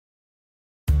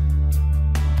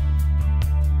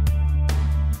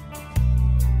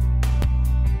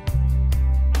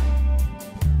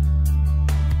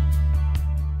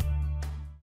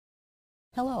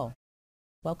Hello.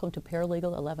 Welcome to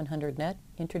Paralegal 1100 Net,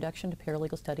 Introduction to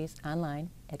Paralegal Studies online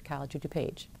at College of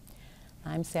DuPage.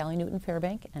 I'm Sally Newton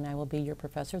Fairbank, and I will be your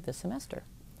professor this semester.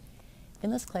 In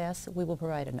this class, we will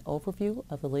provide an overview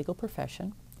of the legal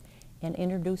profession and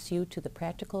introduce you to the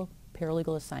practical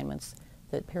paralegal assignments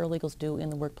that paralegals do in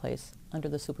the workplace under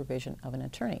the supervision of an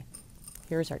attorney.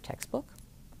 Here's our textbook.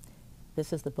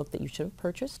 This is the book that you should have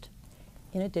purchased.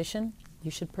 In addition, you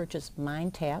should purchase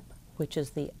MindTap, which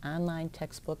is the online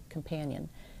textbook companion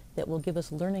that will give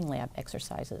us learning lab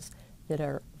exercises that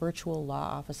are virtual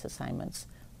law office assignments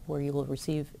where you will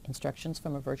receive instructions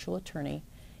from a virtual attorney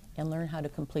and learn how to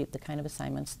complete the kind of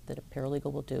assignments that a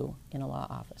paralegal will do in a law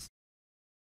office.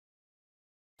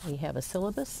 We have a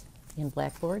syllabus in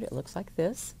Blackboard. It looks like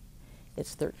this.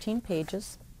 It's 13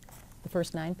 pages. The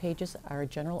first 9 pages are a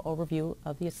general overview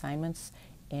of the assignments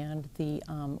and the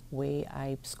way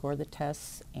I score the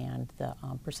tests and the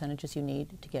percentages you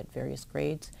need to get various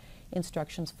grades,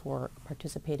 instructions for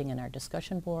participating in our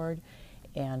discussion board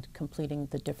and completing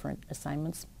the different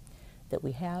assignments that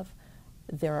we have.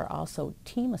 There are also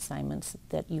team assignments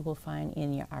that you will find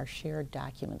in our shared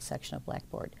documents section of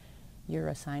Blackboard. You're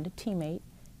assigned a teammate.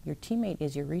 Your teammate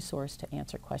is your resource to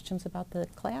answer questions about the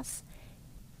class.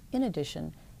 In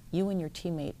addition, you and your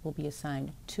teammate will be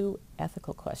assigned 2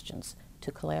 ethical questions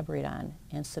to collaborate on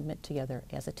and submit together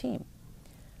as a team.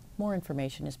 More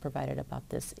information is provided about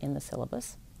this in the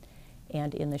syllabus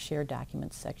and in the shared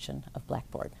documents section of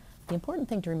Blackboard. The important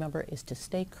thing to remember is to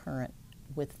stay current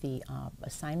with the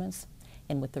assignments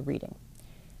and with the reading.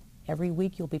 Every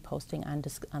week you'll be posting on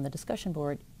the discussion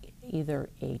board either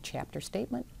a chapter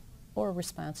statement or a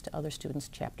response to other students'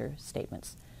 chapter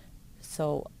statements.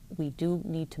 So we do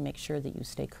need to make sure that you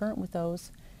stay current with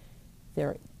those.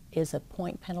 There is a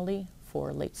point penalty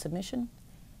for late submission,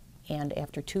 and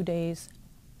after 2 days,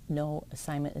 no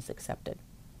assignment is accepted.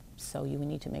 So you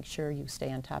need to make sure you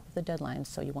stay on top of the deadlines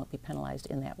so you won't be penalized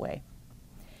in that way.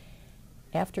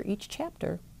 After each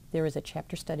chapter, there is a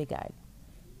chapter study guide.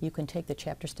 You can take the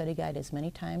chapter study guide as many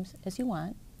times as you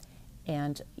want,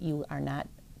 and you are not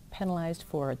penalized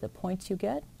for the points you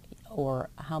get, or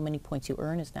how many points you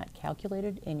earn is not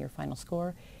calculated in your final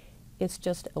score. It's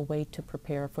just a way to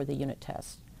prepare for the unit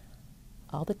test.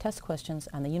 All the test questions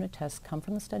on the unit tests come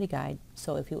from the study guide,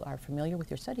 so if you are familiar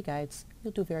with your study guides,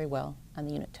 you'll do very well on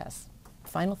the unit tests.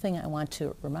 Final thing I want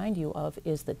to remind you of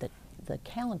is that the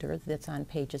calendar that's on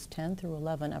pages 10 through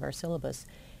 11 of our syllabus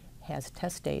has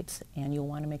test dates, and you'll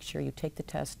want to make sure you take the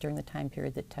test during the time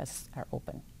period that tests are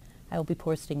open. I will be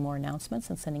posting more announcements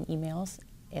and sending emails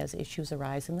as issues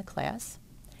arise in the class,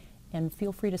 and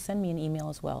feel free to send me an email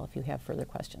as well if you have further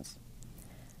questions.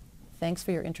 Thanks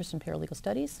for your interest in paralegal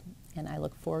studies, and I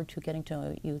look forward to getting to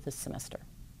know you this semester.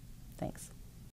 Thanks.